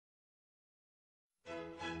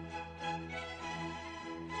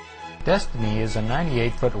Destiny is a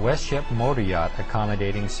 98-foot Westship motor yacht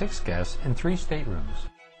accommodating 6 guests and 3 staterooms.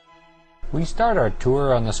 We start our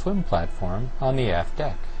tour on the swim platform on the aft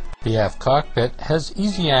deck. The aft cockpit has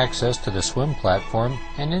easy access to the swim platform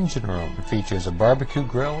and engine room. It features a barbecue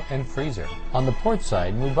grill and freezer. On the port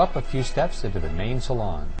side, move up a few steps into the main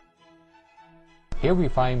salon. Here we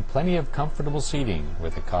find plenty of comfortable seating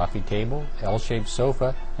with a coffee table, L-shaped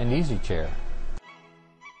sofa, and easy chair.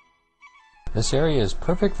 This area is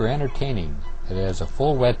perfect for entertaining. It has a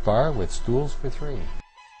full wet bar with stools for 3.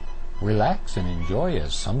 Relax and enjoy a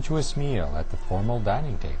sumptuous meal at the formal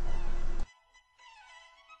dining table.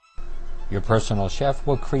 Your personal chef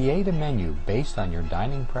will create a menu based on your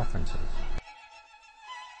dining preferences.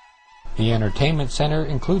 The entertainment center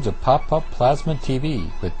includes a pop-up plasma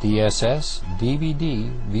TV with DSS,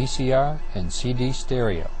 DVD, VCR, and CD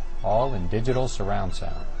stereo, all in digital surround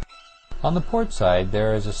sound. On the port side,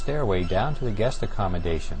 there is a stairway down to the guest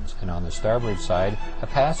accommodations, and on the starboard side, a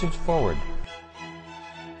passage forward.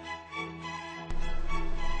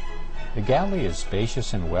 The galley is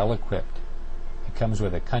spacious and well equipped. It comes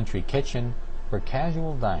with a country kitchen for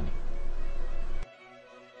casual dining.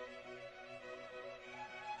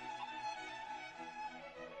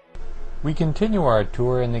 We continue our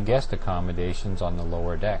tour in the guest accommodations on the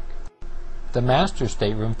lower deck. The master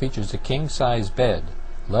stateroom features a king-size bed,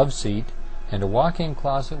 love seat, and a walk-in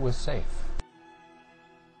closet with safe.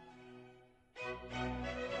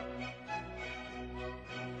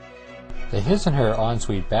 The his and her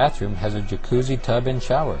ensuite bathroom has a jacuzzi tub and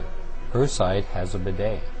shower. Her side has a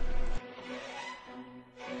bidet.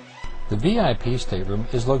 The VIP stateroom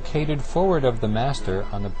is located forward of the master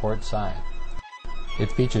on the port side.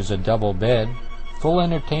 It features a double bed, full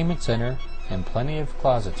entertainment center, and plenty of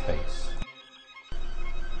closet space.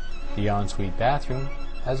 The ensuite bathroom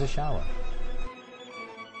has a shower.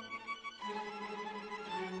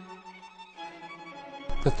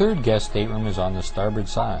 The third guest stateroom is on the starboard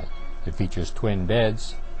side. It features twin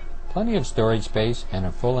beds, plenty of storage space, and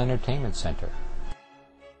a full entertainment center.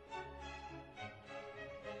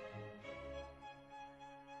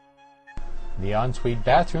 The ensuite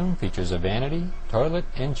bathroom features a vanity, toilet,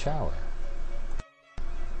 and shower.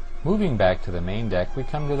 Moving back to the main deck, we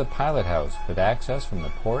come to the pilot house with access from the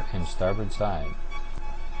port and starboard side.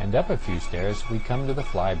 And up a few stairs, we come to the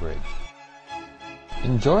flybridge.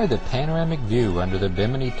 Enjoy the panoramic view under the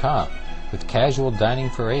bimini top with casual dining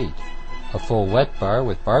for 8, a full wet bar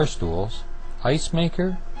with bar stools, ice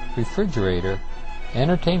maker, refrigerator,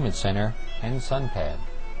 entertainment center, and sun pad.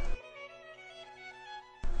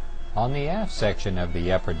 On the aft section of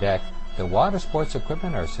the upper deck, the water sports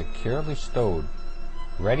equipment are securely stowed,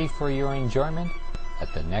 ready for your enjoyment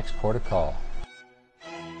at the next port of call.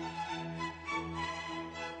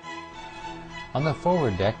 On the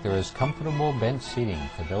forward deck, there is comfortable bench seating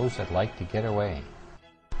for those that like to get away.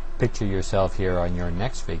 Picture yourself here on your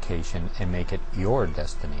next vacation and make it your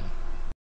destiny.